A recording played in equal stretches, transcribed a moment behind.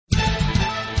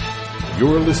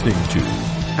You're listening to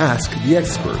Ask the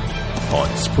Expert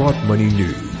on Sprott Money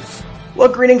News. Well,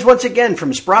 greetings once again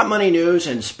from Sprott Money News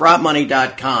and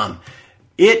SprottMoney.com.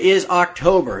 It is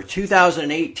October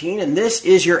 2018, and this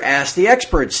is your Ask the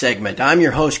Expert segment. I'm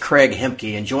your host, Craig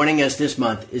Hemke, and joining us this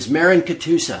month is Marin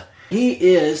Katusa. He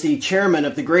is the chairman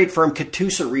of the great firm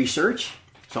Katusa Research.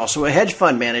 He's also a hedge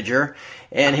fund manager,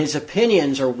 and his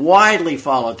opinions are widely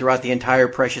followed throughout the entire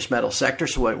precious metal sector.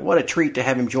 So what a treat to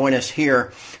have him join us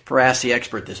here for Ask the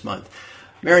Expert this month.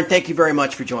 Marin, thank you very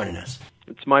much for joining us.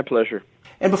 It's my pleasure.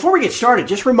 And before we get started,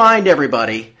 just remind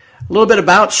everybody a little bit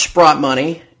about Sprott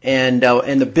Money and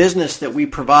the business that we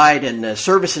provide and the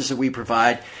services that we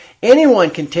provide. Anyone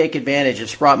can take advantage of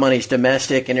Sprott Money's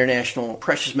domestic international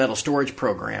precious metal storage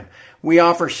program. We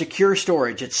offer secure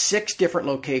storage at 6 different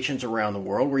locations around the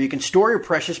world where you can store your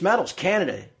precious metals: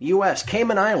 Canada, U.S.,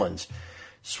 Cayman Islands,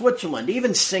 Switzerland,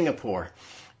 even Singapore.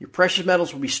 Your precious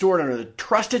metals will be stored under the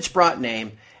trusted Sprott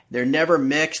name. They're never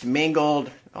mixed,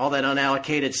 mingled, all that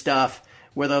unallocated stuff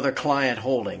with other client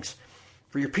holdings.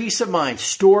 For your peace of mind,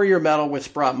 store your metal with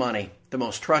Sprott Money, the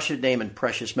most trusted name in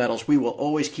precious metals. We will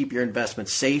always keep your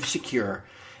investments safe, secure,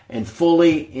 and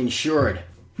fully insured.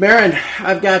 Marin,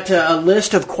 I've got a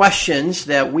list of questions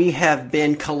that we have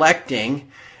been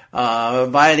collecting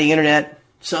via the internet,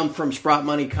 some from Sprott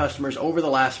Money customers over the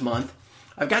last month.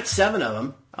 I've got 7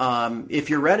 of them. If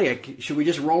you're ready, should we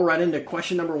just roll right into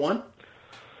question number 1?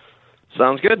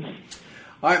 Sounds good.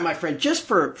 All right, my friend, just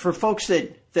for folks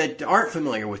that aren't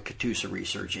familiar with Katusa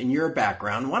Research and your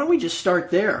background, why don't we just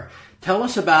start there? Tell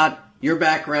us about your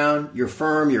background, your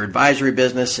firm, your advisory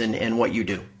business, and what you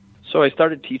do. So I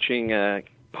started teaching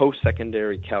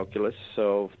post-secondary calculus.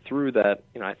 So through that,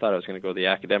 I thought I was going to go the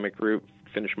academic route,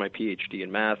 finish my PhD in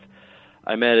math.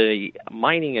 I met a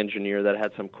mining engineer that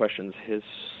had some questions. His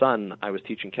son, I was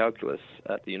teaching calculus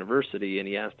at the university, and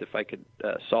he asked if I could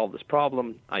solve this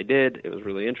problem. I did. It was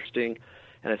really interesting.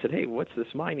 And I said, hey, what's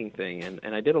this mining thing?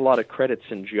 And I did a lot of credits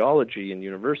in geology in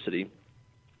university.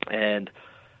 And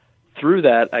through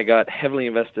that, I got heavily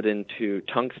invested into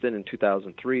tungsten in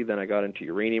 2003. Then I got into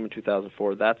uranium in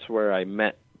 2004. That's where I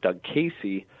met Doug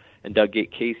Casey. And Doug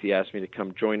Casey asked me to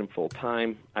come join him full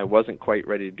time. I wasn't quite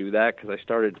ready to do that because I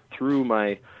started through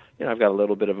my, I've got a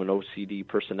little bit of an OCD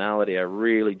personality. I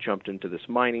really jumped into this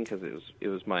mining because it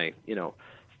was my,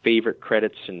 favorite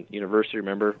credits in university.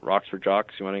 Remember, Rocks for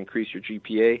Jocks, you want to increase your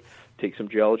GPA, take some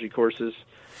geology courses.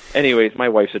 Anyways, my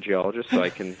wife's a geologist, so I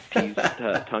can tease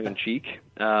tongue-in-cheek.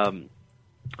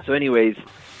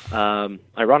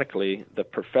 Ironically, the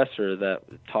professor that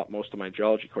taught most of my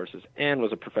geology courses and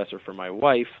was a professor for my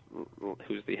wife,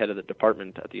 who's the head of the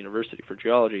department at the University for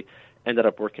Geology, ended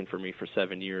up working for me for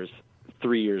 7 years,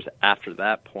 3 years after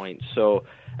that point. So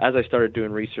as I started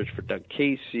doing research for Doug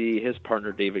Casey, his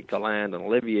partner David Galland and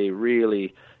Olivier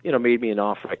really, made me an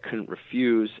offer I couldn't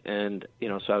refuse. And,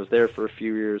 so I was there for a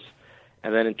few years.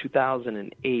 And then in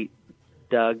 2008,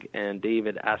 Doug and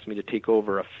David asked me to take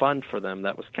over a fund for them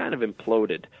that was kind of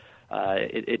imploded.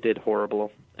 It did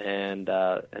horrible. And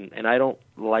I don't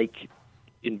like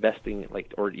investing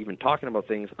or even talking about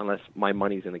things unless my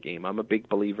money's in the game. I'm a big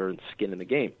believer in skin in the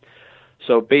game.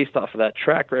 So based off of that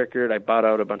track record, I bought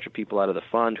out a bunch of people out of the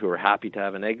fund who were happy to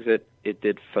have an exit. It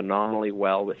did phenomenally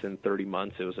well within 30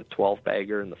 months. It was a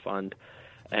 12-bagger in the fund.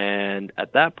 And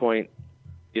at that point,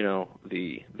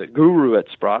 the guru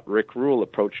at Sprott, Rick Rule,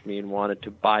 approached me and wanted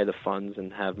to buy the funds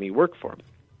and have me work for him.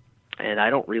 And I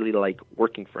don't really like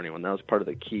working for anyone. That was part of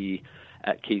the key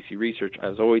at Casey Research. I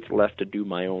was always left to do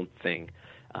my own thing.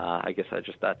 I guess I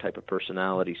just that type of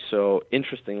personality. So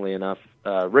interestingly enough,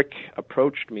 Rick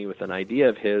approached me with an idea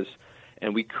of his,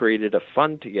 and we created a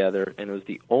fund together, and it was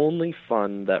the only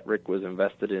fund that Rick was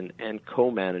invested in and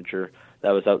co-manager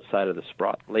that was outside of the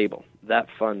Sprott label. That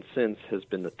fund since has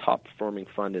been the top-performing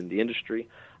fund in the industry.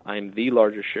 I'm the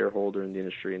largest shareholder in the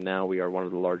industry, and now we are one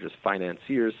of the largest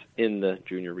financiers in the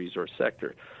junior resource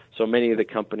sector. So many of the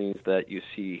companies that you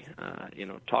see,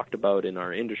 talked about in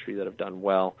our industry that have done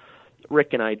well,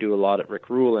 Rick and I do a lot at Rick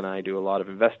Rule, and I do a lot of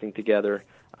investing together,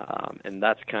 and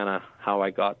that's kind of how I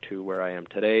got to where I am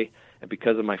today. And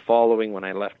because of my following, when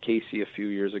I left Casey a few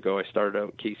years ago, I started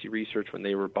out Casey Research. When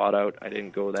they were bought out, I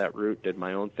didn't go that route, did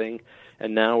my own thing.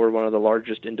 And now we're one of the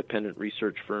largest independent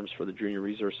research firms for the junior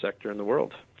resource sector in the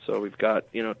world. So we've got,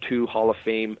 2 Hall of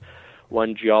Fame,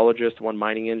 1 geologist, 1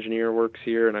 mining engineer works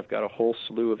here, and I've got a whole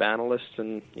slew of analysts,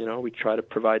 and, we try to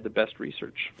provide the best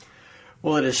research.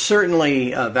 Well, it is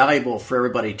certainly valuable for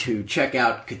everybody to check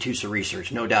out Katusa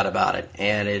Research, no doubt about it.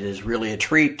 And it is really a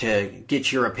treat to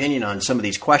get your opinion on some of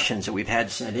these questions that we've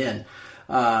had sent in.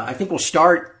 I think we'll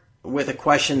start with a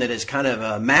question that is kind of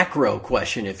a macro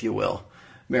question, if you will,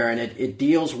 Marin. It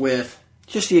deals with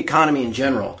just the economy in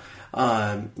general.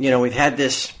 We've had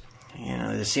this,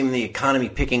 the economy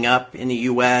picking up in the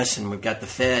U.S., and we've got the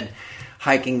Fed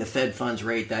hiking the Fed funds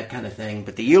rate, that kind of thing.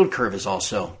 But the yield curve is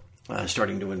also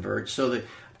starting to invert. So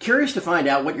curious to find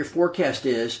out what your forecast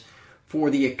is for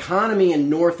the economy in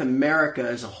North America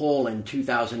as a whole in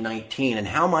 2019, and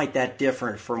how might that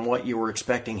differ from what you were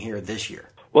expecting here this year?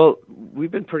 Well,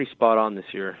 we've been pretty spot on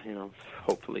this year.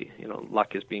 Hopefully,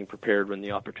 luck is being prepared when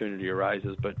the opportunity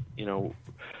arises. But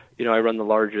I run the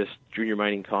largest junior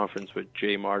mining conference with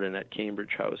Jay Martin at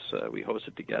Cambridge House. We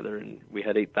hosted together, and we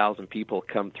had 8,000 people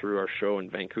come through our show in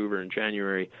Vancouver in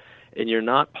January. And you're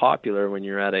not popular when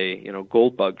you're at a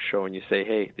gold bug show and you say,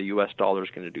 hey, the U.S. dollar is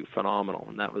going to do phenomenal.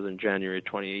 And that was in January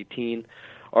 2018.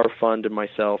 Our fund and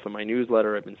myself and my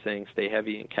newsletter, I've been saying stay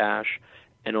heavy in cash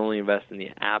and only invest in the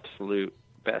absolute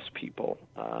best people.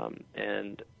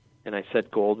 And I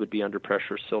said gold would be under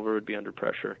pressure, silver would be under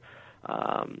pressure.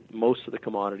 Most of the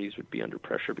commodities would be under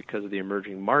pressure because of the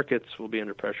emerging markets will be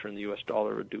under pressure, and the U.S.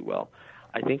 dollar would do well.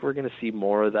 I think we're going to see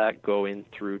more of that go in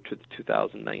through to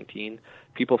 2019.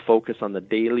 People focus on the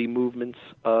daily movements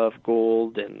of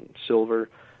gold and silver.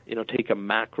 Take a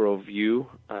macro view.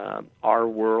 Our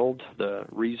world, the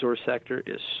resource sector,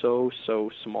 is so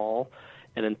small,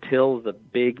 and until the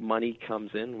big money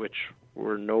comes in, which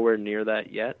we're nowhere near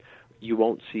that yet, you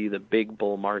won't see the big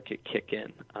bull market kick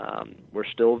in. We're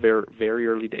still very, very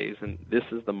early days, and this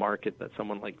is the market that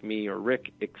someone like me or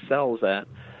Rick excels at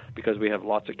because we have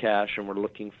lots of cash and we're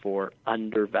looking for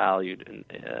undervalued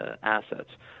assets.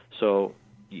 So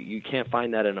you can't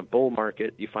find that in a bull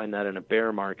market. You find that in a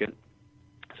bear market.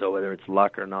 So whether it's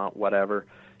luck or not, whatever,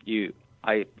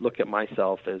 I look at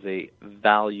myself as a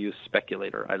value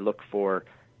speculator. I look for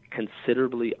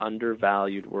considerably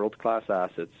undervalued world-class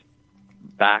assets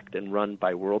backed and run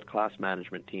by world-class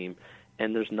management team,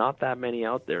 and there's not that many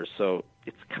out there, so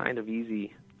it's kind of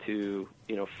easy to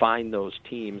find those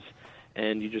teams,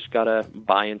 and you just got to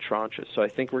buy in tranches. So I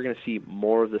think we're going to see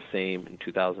more of the same in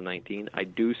 2019. I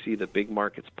do see the big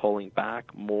markets pulling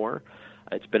back more.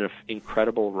 It's been an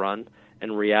incredible run,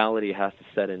 and reality has to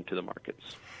set into the markets.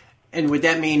 And would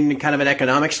that mean kind of an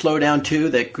economic slowdown, too,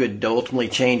 that could ultimately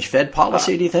change Fed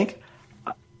policy, do you think?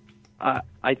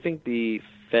 I think the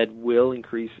Fed will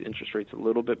increase interest rates a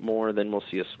little bit more, then we'll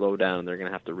see a slowdown, and they're going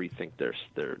to have to rethink their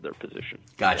position.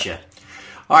 Gotcha. Yeah.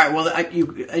 All right, well,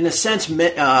 you, in a sense,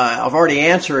 I've already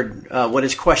answered what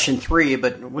is question 3,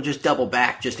 but we'll just double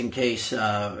back just in case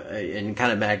and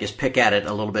kind of, I guess, pick at it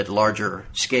a little bit larger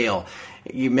scale.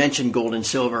 You mentioned gold and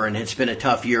silver, and it's been a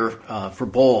tough year for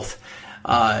both.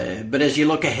 But as you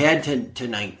look ahead to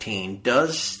 19,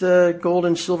 does the gold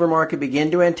and silver market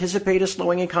begin to anticipate a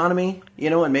slowing economy,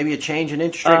 and maybe a change in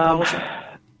interest rate policy?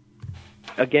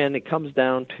 Again, it comes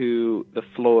down to the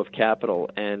flow of capital,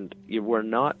 and we're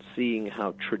not seeing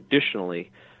how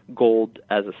traditionally gold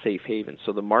as a safe haven.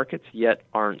 So the markets yet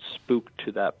aren't spooked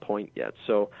to that point yet.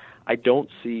 So I don't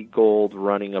see gold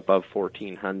running above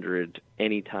 1,400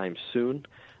 anytime soon.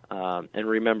 And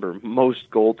remember, most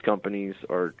gold companies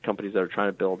or companies that are trying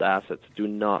to build assets do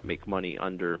not make money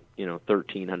under,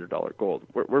 $1,300 gold.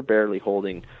 We're barely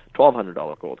holding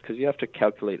 $1,200 gold because you have to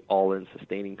calculate all-in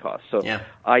sustaining costs. So yeah.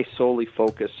 I solely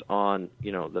focus on,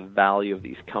 the value of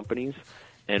these companies,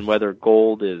 and whether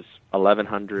gold is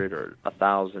 $1,100 or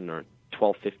 $1,000 or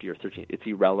 $1,250 or $1,300, it's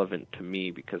irrelevant to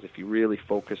me, because if you really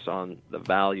focus on the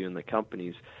value in the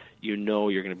companies, you're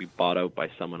going to be bought out by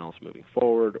someone else moving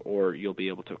forward, or you'll be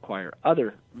able to acquire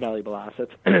other valuable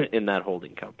assets in that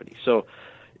holding company. So,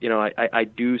 I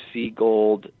do see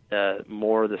gold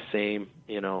more the same,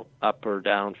 up or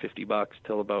down $50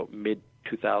 till about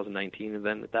mid-2019, and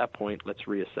then at that point, let's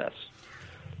reassess.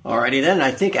 All righty then. I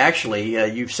think actually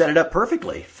you've set it up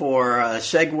perfectly for a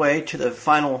segue to the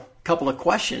final couple of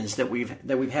questions that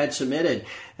we've had submitted,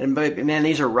 and man,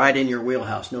 these are right in your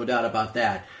wheelhouse, no doubt about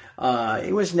that.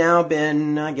 It was now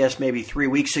been, I guess, maybe 3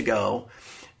 weeks ago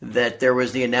that there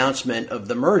was the announcement of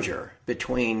the merger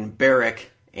between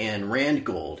Barrick and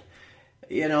Randgold.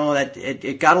 That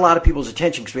it got a lot of people's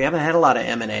attention because we haven't had a lot of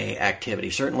M&A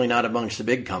activity, certainly not amongst the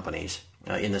big companies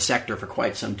in the sector for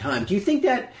quite some time. Do you think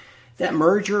that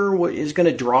merger is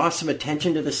going to draw some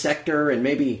attention to the sector and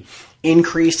maybe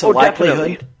increase the likelihood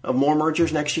definitely. Of more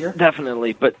mergers next year?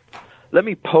 Definitely, but let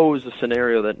me pose a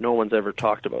scenario that no one's ever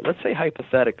talked about. Let's say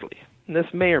hypothetically, and this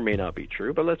may or may not be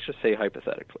true, but let's just say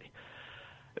hypothetically,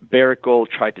 Barrick Gold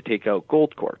tried to take out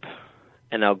Goldcorp,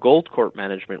 and now Goldcorp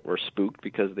management were spooked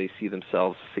because they see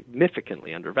themselves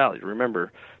significantly undervalued.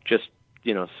 Remember, just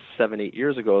 7-8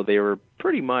 years ago, they were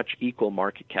pretty much equal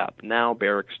market cap. Now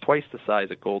Barrick's twice the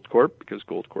size of Goldcorp because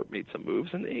Goldcorp made some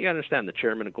moves. And you understand the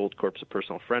chairman of Goldcorp's a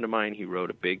personal friend of mine. He wrote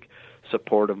a big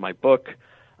support of my book.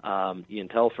 Ian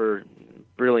Telfer,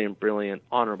 brilliant,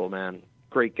 honorable man,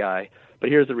 great guy. But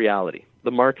here's the reality.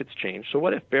 The market's changed. So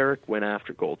what if Barrick went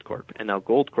after Goldcorp? And now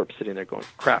Goldcorp's sitting there going,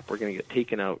 crap, we're going to get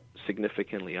taken out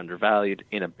significantly undervalued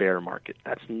in a bear market.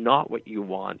 That's not what you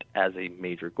want as a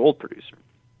major gold producer.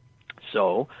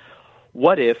 So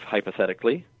what if,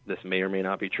 hypothetically, this may or may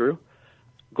not be true,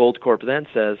 Goldcorp then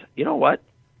says, you know what,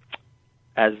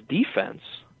 as defense,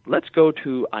 let's go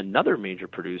to another major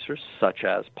producer, such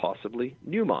as possibly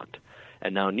Newmont.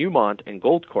 And now Newmont and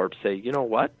Goldcorp say, you know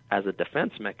what, as a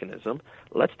defense mechanism,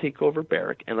 let's take over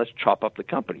Barrick and let's chop up the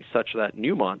company, such that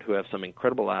Newmont, who have some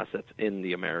incredible assets in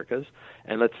the Americas,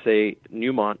 and let's say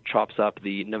Newmont chops up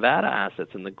the Nevada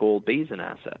assets and the Gold Basin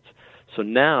assets. So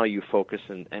now you focus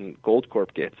and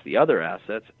Goldcorp gets the other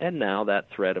assets, and now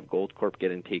that threat of Goldcorp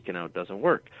getting taken out doesn't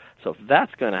work. So if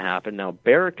that's going to happen, now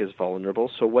Barrick is vulnerable,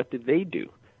 so what did they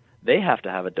do? They have to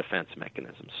have a defense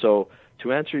mechanism. So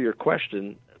to answer your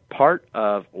question, part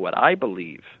of what I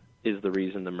believe is the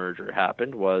reason the merger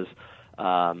happened was,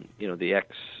 the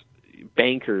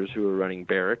ex-bankers who were running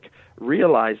Barrick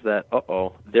realized that,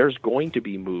 there's going to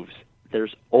be moves.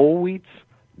 There's always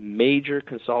major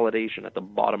consolidation at the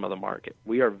bottom of the market.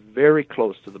 We are very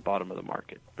close to the bottom of the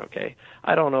market, okay?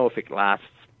 I don't know if it lasts,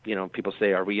 people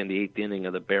say, are we in the 8th inning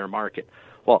of the bear market?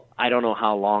 Well, I don't know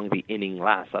how long the inning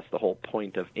lasts. That's the whole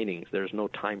point of innings. There's no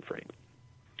time frame.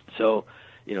 So,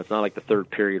 it's not like the third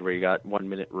period where you got 1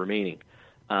 minute remaining.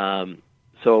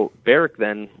 So Barrick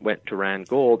then went to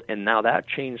Randgold, and now that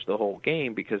changed the whole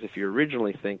game, because if you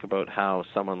originally think about how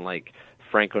someone like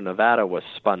Franco-Nevada was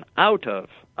spun out of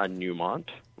a Newmont,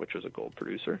 which was a gold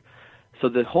producer, so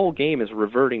the whole game is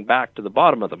reverting back to the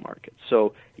bottom of the market.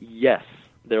 So yes,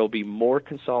 there will be more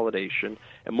consolidation,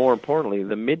 and more importantly,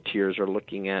 the mid-tiers are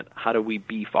looking at how do we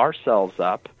beef ourselves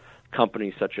up.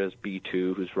 Companies such as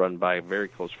B2, who's run by a very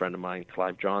close friend of mine,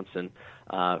 Clive Johnson,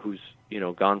 who's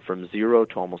gone from 0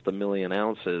 to almost 1 million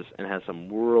ounces and has some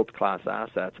world-class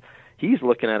assets. He's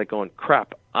looking at it going,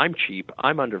 crap, I'm cheap,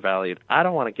 I'm undervalued, I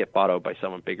don't want to get bought out by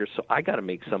someone bigger, so I got to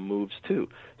make some moves too.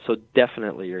 So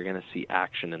definitely you're going to see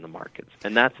action in the markets.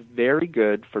 And that's very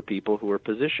good for people who are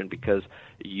positioned, because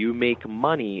you make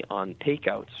money on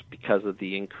takeouts because of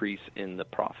the increase in the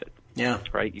profit. Yeah.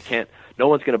 Right? No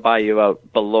one's going to buy you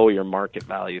out below your market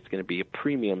value. It's going to be a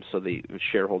premium, so the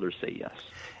shareholders say yes.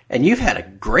 And you've had a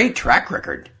great track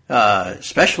record,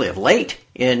 especially of late,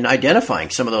 in identifying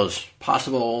some of those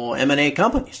possible M&A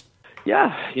companies.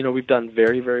 Yeah, we've done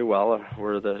very, very well.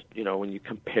 We're when you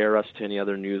compare us to any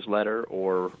other newsletter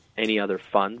or any other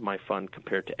fund, my fund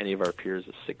compared to any of our peers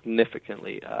is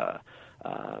significantly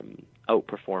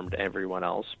outperformed everyone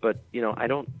else. But, I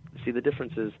don't see the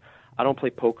differences. I don't play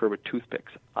poker with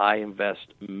toothpicks. I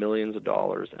invest millions of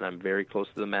dollars, and I'm very close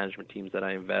to the management teams that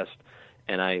I invest,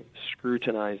 and I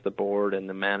scrutinize the board and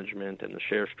the management and the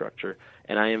share structure,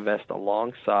 and I invest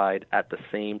alongside at the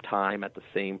same time, at the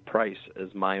same price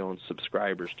as my own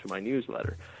subscribers to my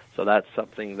newsletter. So that's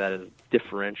something that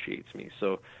differentiates me.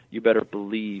 So you better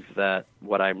believe that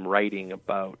what I'm writing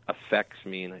about affects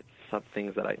me, and it's some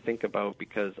things that I think about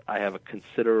because I have a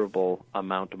considerable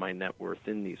amount of my net worth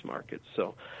in these markets.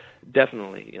 So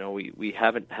definitely, we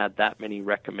haven't had that many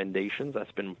recommendations.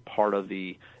 That's been part of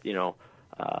the,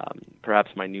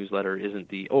 perhaps my newsletter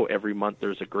isn't every month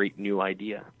there's a great new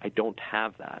idea. I don't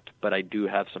have that, but I do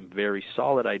have some very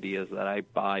solid ideas that I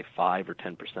buy 5 or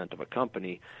 10% of a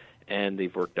company, and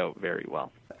they've worked out very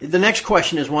well. The next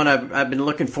question is one I've been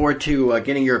looking forward to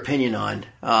getting your opinion on.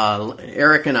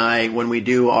 Eric and I, when we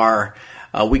do our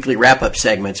weekly wrap-up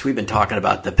segments, we've been talking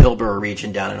about the Pilbara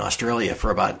region down in Australia for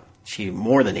about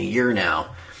more than a year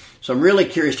now. So I'm really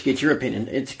curious to get your opinion.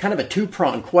 It's kind of a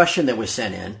two-pronged question that was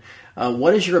sent in.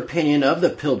 What is your opinion of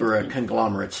the Pilbara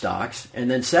conglomerate stocks? And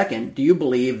then second, do you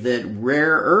believe that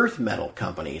rare earth metal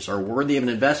companies are worthy of an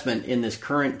investment in this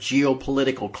current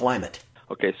geopolitical climate?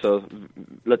 Okay, so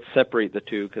let's separate the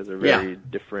two because they're very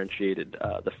differentiated.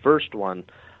 The first one,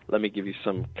 let me give you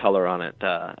some color on it.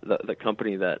 The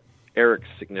company that Eric's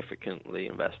significantly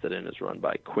invested in is run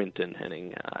by Quinton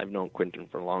Henning. I've known Quinton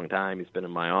for a long time. He's been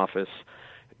in my office.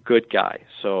 Good guy.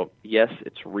 So, yes,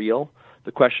 it's real.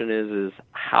 The question is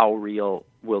how real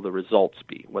will the results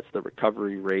be? What's the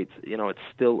recovery rates? It's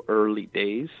still early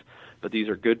days, but these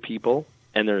are good people,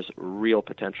 and there's real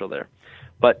potential there.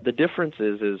 But the difference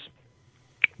is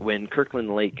when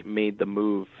Kirkland Lake made the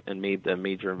move and made the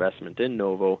major investment in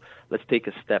Novo, let's take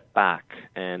a step back.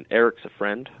 And Eric's a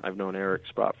friend. I've known Eric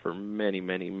Sprott for many,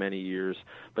 many, many years.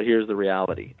 But here's the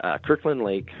reality. Kirkland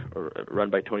Lake, run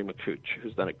by Tony McCooch,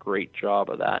 who's done a great job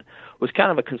of that, was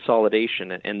kind of a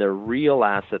consolidation. And their real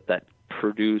asset that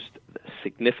produced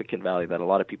significant value that a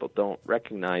lot of people don't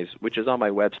recognize, which is on my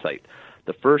website.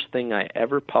 The first thing I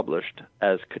ever published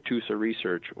as Catoosa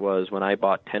Research was when I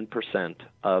bought 10%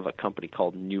 of a company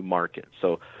called New Market.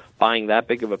 So buying that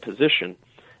big of a position,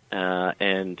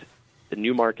 and the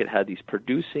New Market had these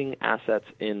producing assets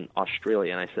in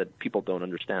Australia. And I said, people don't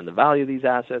understand the value of these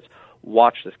assets.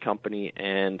 Watch this company.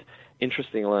 And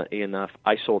interestingly enough,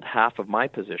 I sold half of my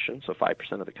position, so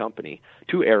 5% of the company,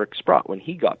 to Eric Sprott when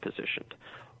he got positioned.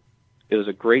 It was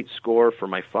a great score for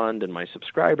my fund and my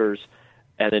subscribers.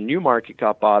 And then New Market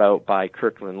got bought out by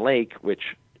Kirkland Lake,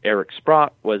 which Eric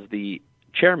Sprott was the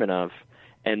chairman of,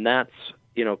 and that's,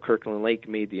 Kirkland Lake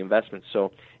made the investment.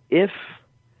 So if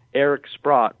Eric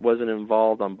Sprott wasn't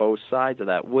involved on both sides of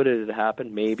that, would it have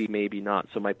happened? Maybe, maybe not.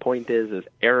 So my point is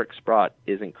Eric Sprott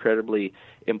is incredibly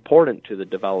important to the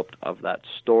development of that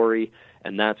story,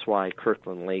 and that's why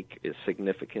Kirkland Lake is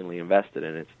significantly invested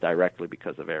in it. It's directly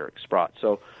because of Eric Sprott.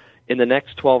 So in the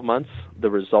next 12 months, the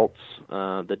results,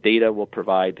 the data will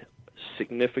provide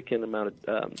significant amount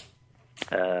of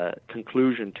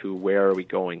conclusion to where are we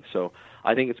going. So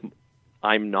I think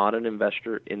I'm not an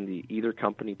investor in either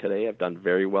company today. I've done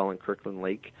very well in Kirkland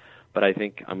Lake, but I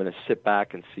think I'm going to sit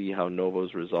back and see how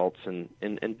Novo's results, and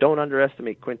don't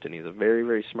underestimate Quinton. He's a very,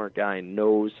 very smart guy and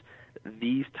knows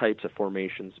these types of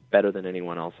formations better than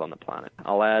anyone else on the planet.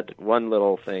 I'll add one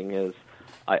little thing is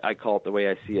I call it the way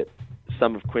I see it.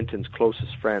 Some of Quinton's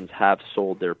closest friends have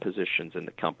sold their positions in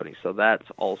the company. So that's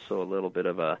also a little bit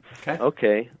of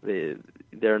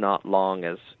they're not long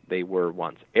as they were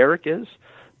once. Eric is,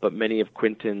 but many of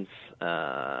Quinton's,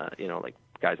 like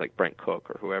guys like Brent Cook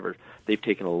or whoever, they've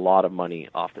taken a lot of money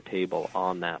off the table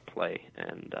on that play.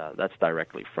 And that's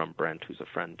directly from Brent, who's a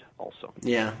friend also.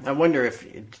 Yeah, I wonder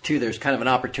if, too, there's kind of an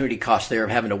opportunity cost there of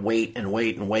having to wait and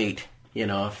wait and wait,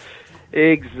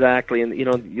 Exactly, and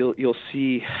you'll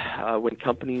see when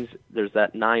companies, there's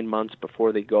that 9 months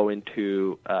before they go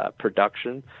into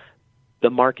production, the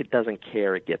market doesn't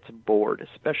care; it gets bored,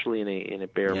 especially in a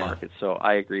bear market. So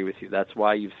I agree with you. That's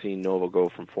why you've seen Novo go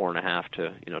from 4.5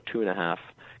 to 2.5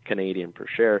 Canadian per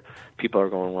share. People are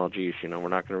going, well, geez, we're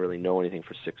not going to really know anything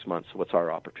for 6 months. So what's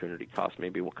our opportunity cost?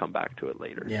 Maybe we'll come back to it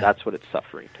later. Yeah. That's what it's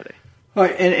suffering today. All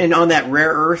right, and on that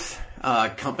rare earth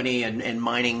company and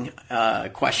mining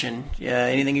question,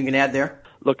 anything you can add there?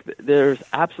 Look, there's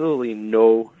absolutely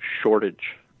no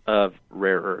shortage of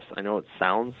rare earths. I know it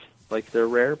sounds like they're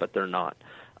rare, but they're not.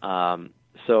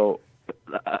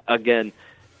 Again,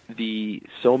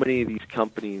 so many of these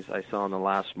companies I saw in the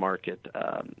last market,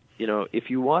 if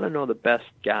you want to know the best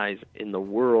guys in the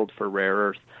world for rare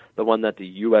earth, the one that the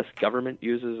U.S. government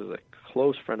uses is a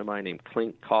close friend of mine named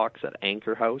Clint Cox at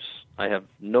Anchor House. I have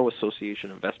no association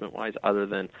investment-wise other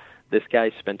than this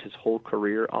guy spent his whole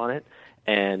career on it,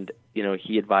 and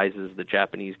he advises the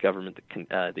Japanese government,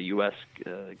 the U.S.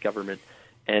 Government,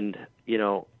 and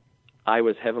I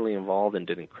was heavily involved and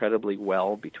did incredibly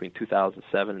well between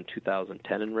 2007 and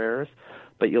 2010 in rare earth.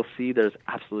 But you'll see there's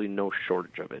absolutely no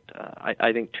shortage of it.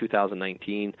 I think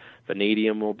 2019,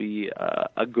 vanadium will be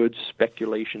a good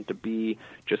speculation to be,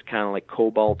 just kind of like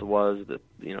cobalt was,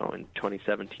 in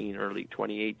 2017, early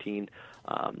 2018.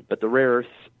 But the rare earths,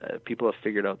 people have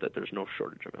figured out that there's no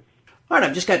shortage of them. All right,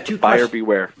 I've just got two questions. Buyer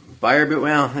beware. Buyer beware.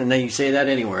 Well, and then you say that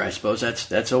anywhere, I suppose.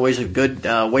 That's always a good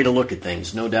way to look at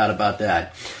things, no doubt about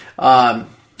that.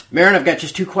 Marin, I've got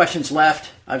just two questions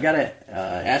left. I've got to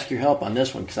ask your help on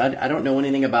this one because I don't know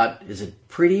anything about, is it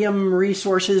Pretium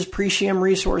Resources?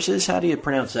 How do you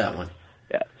pronounce that one?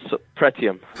 Yeah, so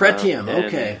Pretium. Pretium,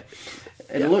 okay.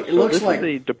 It looks like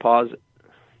a deposit.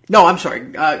 No, I'm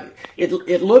sorry.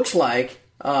 It looks like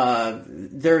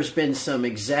there's been some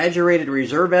exaggerated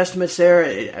reserve estimates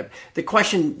there. The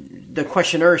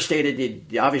questioner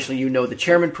stated, obviously the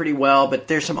chairman pretty well, but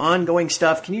there's some ongoing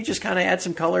stuff. Can you just kind of add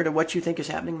some color to what you think is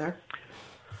happening there?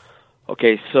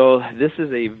 Okay, so this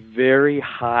is a very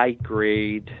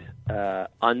high-grade,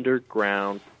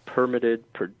 underground,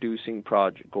 permitted producing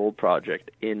gold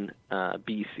project in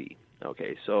BC.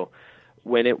 Okay, so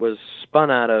when it was spun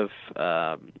out of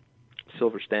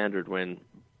Silver Standard, when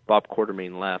Bob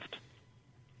Quartermain left,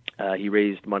 he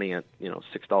raised money at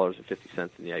 $6.50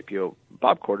 in the IPO.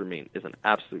 Bob Quartermain is an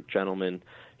absolute gentleman.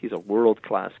 He's a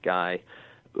world-class guy.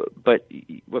 But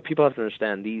what people have to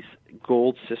understand, these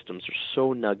gold systems are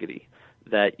so nuggety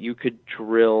that you could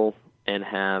drill and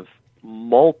have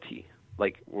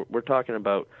Like we're talking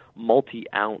about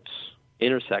multi-ounce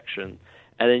intersection,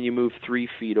 and then you move 3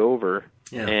 feet over,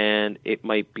 and it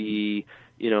might be,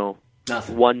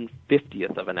 nothing.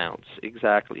 1/50th of an ounce,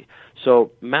 exactly.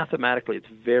 So mathematically, it's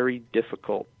very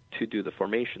difficult to do the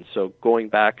formation. So going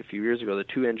back a few years ago, the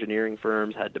two engineering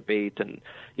firms had debate, and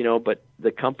but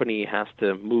the company has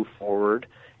to move forward.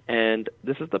 And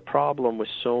this is the problem with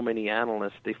so many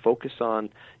analysts. They focus on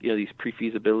these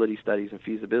pre-feasibility studies and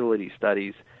feasibility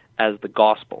studies as the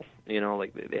gospel.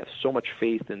 Like they have so much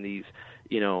faith in these.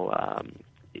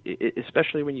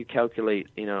 Especially when you calculate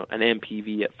an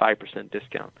NPV at 5%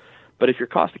 discount. But if your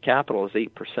cost of capital is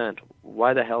 8%,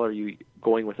 why the hell are you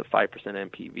going with a 5%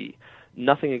 NPV?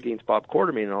 Nothing against Bob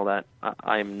Quartermain and all that.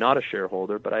 I am not a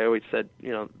shareholder, but I always said,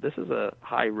 this is a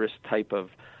high-risk type of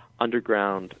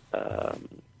underground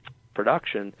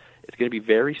production. It's going to be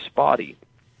very spotty,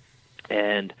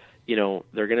 and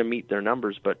they're going to meet their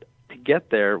numbers. But to get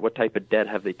there, what type of debt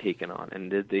have they taken on?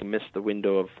 And did they miss the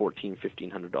window of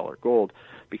 $1,400-$1,500 gold?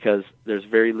 Because there's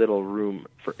very little room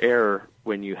for error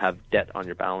when you have debt on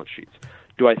your balance sheets.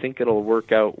 Do I think it'll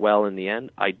work out well in the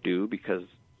end? I do, because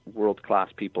world-class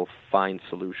people find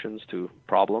solutions to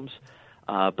problems.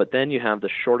 But then you have the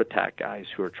short attack guys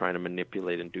who are trying to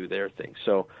manipulate and do their thing.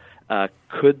 So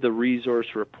could the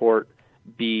resource report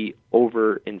be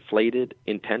overinflated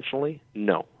intentionally?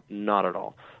 No, not at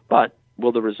all. But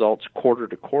will the results quarter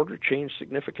to quarter change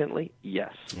significantly?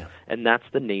 Yes. Yeah. And that's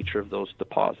the nature of those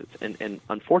deposits. And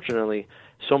unfortunately,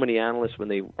 so many analysts, when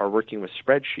they are working with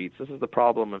spreadsheets, this is the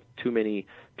problem of too many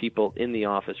people in the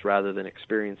office rather than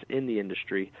experience in the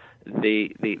industry. They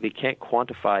can't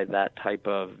quantify that type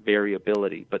of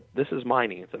variability. But this is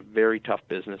mining. It's a very tough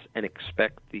business, and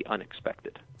expect the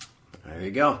unexpected. There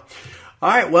you go. All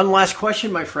right, one last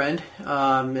question, my friend.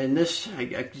 And this,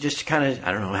 I just kind of,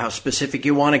 I don't know how specific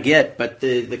you want to get, but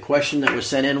the question that was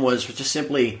sent in was just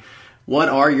simply, what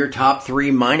are your top 3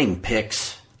 mining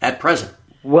picks at present?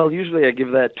 Well, usually I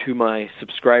give that to my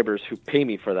subscribers who pay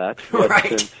me for that. But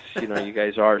right. Since, you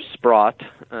guys are Sprott,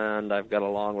 and I've got a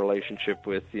long relationship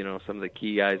with, some of the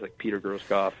key guys like Peter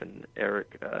Grosskopf and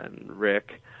Eric and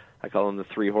Rick. I call them the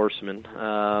 3 horsemen.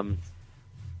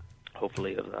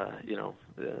 Hopefully,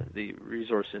 the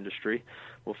resource industry.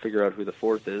 We'll figure out who the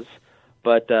 4th is.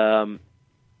 But,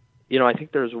 I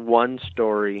think there's one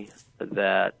story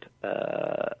that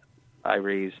I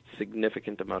raised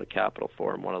significant amount of capital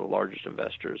for. I'm one of the largest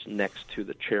investors next to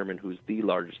the chairman, who's the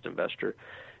largest investor.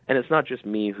 And it's not just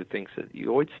me who thinks it. You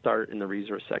always start in the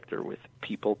resource sector with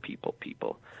people.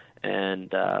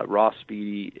 And Ross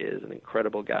Speedy is an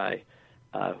incredible guy.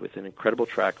 With an incredible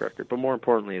track record, but more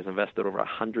importantly, has invested over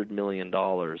 $100 million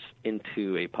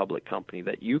into a public company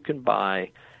that you can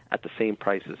buy at the same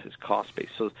price as his cost base.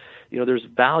 So, there's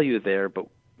value there, but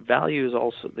value is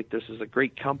also, like, this is a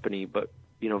great company, but,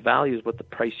 value is what the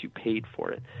price you paid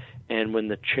for it. And when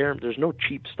the there's no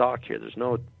cheap stock here. There's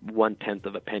no 1/10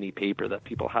 of a penny paper that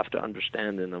people have to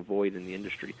understand and avoid in the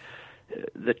industry.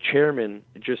 The chairman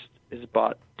just has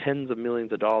bought tens of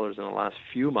millions of dollars in the last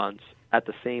few months at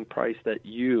the same price that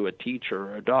you, a teacher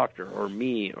or a doctor or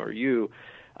me or you,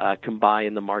 can buy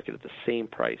in the market at the same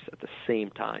price at the same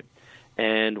time.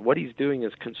 And what he's doing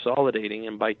is consolidating,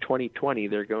 and by 2020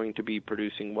 they're going to be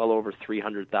producing well over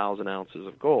 300,000 ounces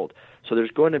of gold. So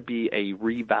there's going to be a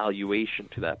revaluation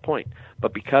to that point.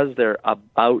 But because they're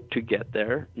about to get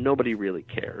there, nobody really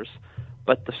cares.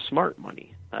 But the smart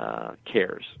money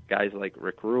cares. Guys like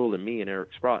Rick Rule and me and Eric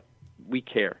Sprott, we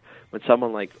care. When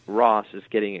someone like Ross is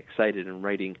getting excited and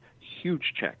writing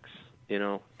huge checks,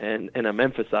 and I'm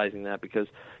emphasizing that because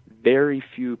very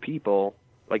few people,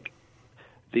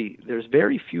 there's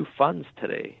very few funds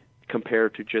today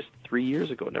compared to just 3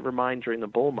 years ago, never mind during the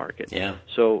bull market. Yeah.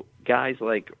 So guys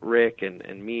like Rick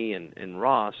and me and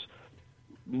Ross,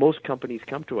 most companies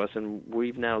come to us, and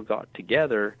we've now got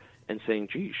together and saying,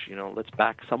 geez, let's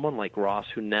back someone like Ross,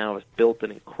 who now has built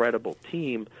an incredible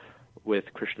team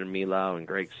with Christian Milau and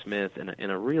Greg Smith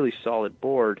and a really solid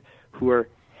board who are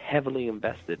heavily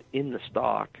invested in the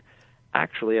stock,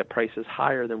 actually at prices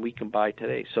higher than we can buy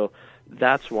today. So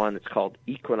that's one. It's called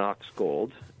Equinox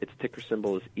Gold. Its ticker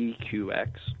symbol is EQX.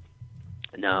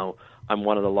 Now, I'm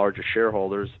one of the largest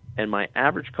shareholders, and my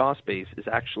average cost base is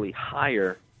actually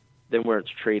higher than where it's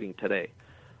trading today.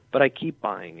 But I keep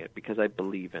buying it because I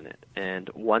believe in it. And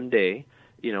one day,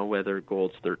 whether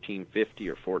gold's $1,350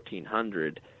 or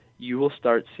 $1,400, you will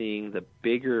start seeing the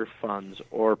bigger funds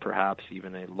or perhaps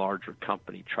even a larger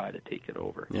company try to take it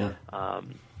over. Yeah.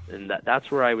 And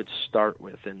that's where I would start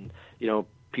with. And,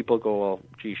 people go, well,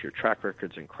 geez, your track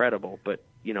record's incredible. But,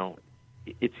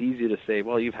 it's easy to say,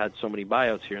 well, you've had so many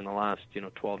buyouts here in the last,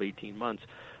 12, 18 months.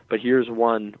 But here's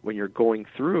one, when you're going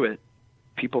through it,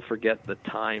 people forget the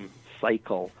time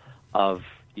cycle of,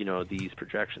 these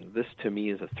projections. This, to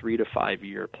me, is a 3 to 5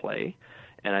 year play.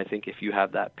 And I think if you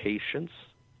have that patience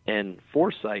and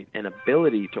foresight and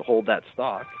ability to hold that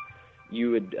stock,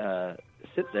 you would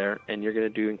sit there and you're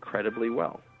going to do incredibly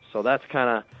well. So that's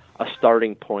kind of a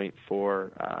starting point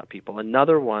for people.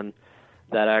 Another one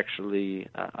that actually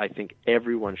I think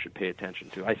everyone should pay attention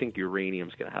to, I think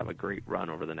uranium's going to have a great run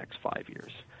over the next 5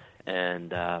 years. And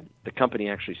the company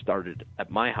actually started at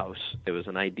my house. It was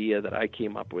an idea that I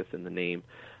came up with in the name.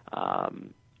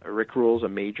 Rick Rule's a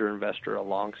major investor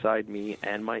alongside me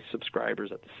and my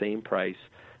subscribers at the same price,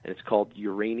 and it's called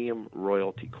Uranium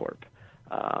Royalty Corp.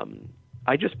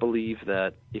 I just believe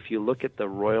that if you look at the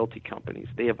royalty companies,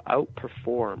 they have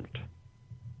outperformed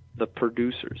the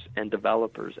producers and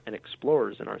developers and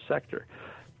explorers in our sector.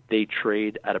 They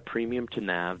trade at a premium to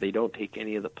NAV. They don't take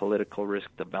any of the political risk,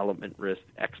 development risk,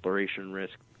 exploration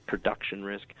risk, production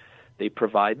risk. They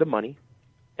provide the money,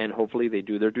 and hopefully they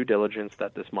do their due diligence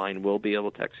that this mine will be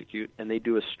able to execute, and they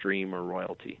do a stream or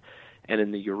royalty. And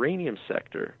in the uranium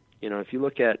sector, if you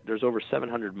look at, there's over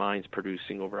 700 mines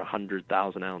producing over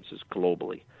 100,000 ounces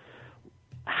globally.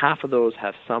 Half of those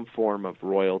have some form of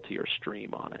royalty or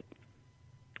stream on it.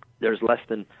 There's less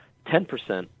than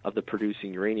 10% of the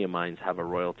producing uranium mines have a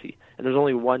royalty, and there's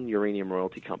only one uranium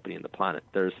royalty company in the planet.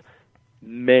 There's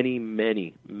many,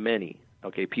 many, many.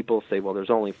 Okay, people say, well,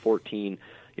 there's only 14,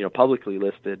 publicly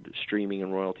listed streaming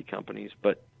and royalty companies,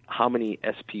 but how many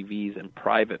SPVs and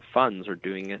private funds are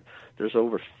doing it? There's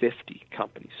over 50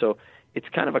 companies. So it's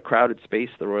kind of a crowded space,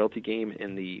 the royalty game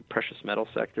in the precious metal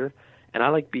sector. And I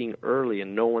like being early,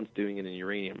 and no one's doing it in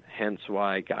uranium. Hence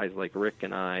why guys like Rick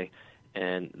and I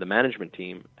and the management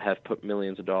team have put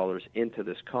millions of dollars into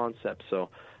this concept. So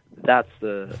that's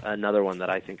another one that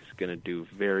I think is going to do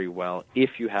very well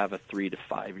if you have a 3 to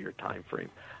 5 year time frame.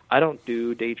 I don't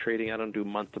do day trading. I don't do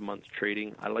month-to-month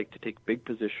trading. I like to take big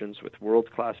positions with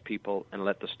world-class people and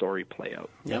let the story play out.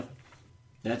 Yep.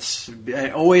 That's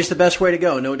always the best way to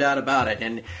go, no doubt about it.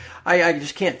 And I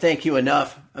just can't thank you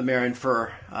enough, Marin,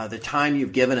 for the time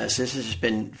you've given us. This has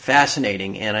been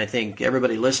fascinating, and I think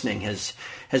everybody listening has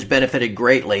benefited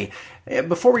greatly.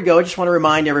 Before we go, I just want to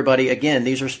remind everybody, again,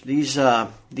 these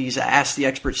Ask the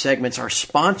Expert segments are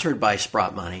sponsored by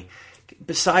Sprott Money.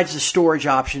 Besides the storage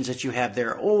options that you have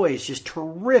there, always just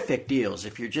terrific deals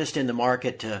if you're just in the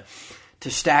market to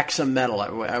stack some metal,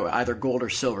 either gold or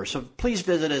silver. So please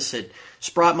visit us at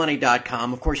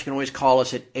sprottmoney.com. Of course, you can always call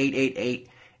us at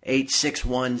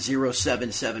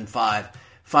 888-861-0775.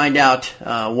 Find out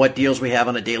what deals we have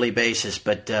on a daily basis.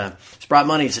 But Sprott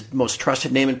Money is the most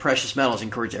trusted name in precious metals. I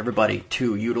encourage everybody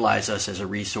to utilize us as a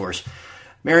resource.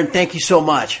 Marin, thank you so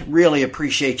much. Really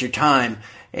appreciate your time.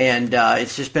 And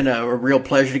it's just been a real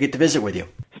pleasure to get to visit with you.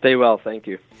 Stay well. Thank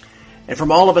you. And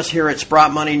from all of us here at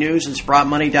Sprott Money News and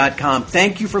SprottMoney.com,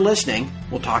 thank you for listening.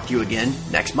 We'll talk to you again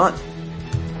next month.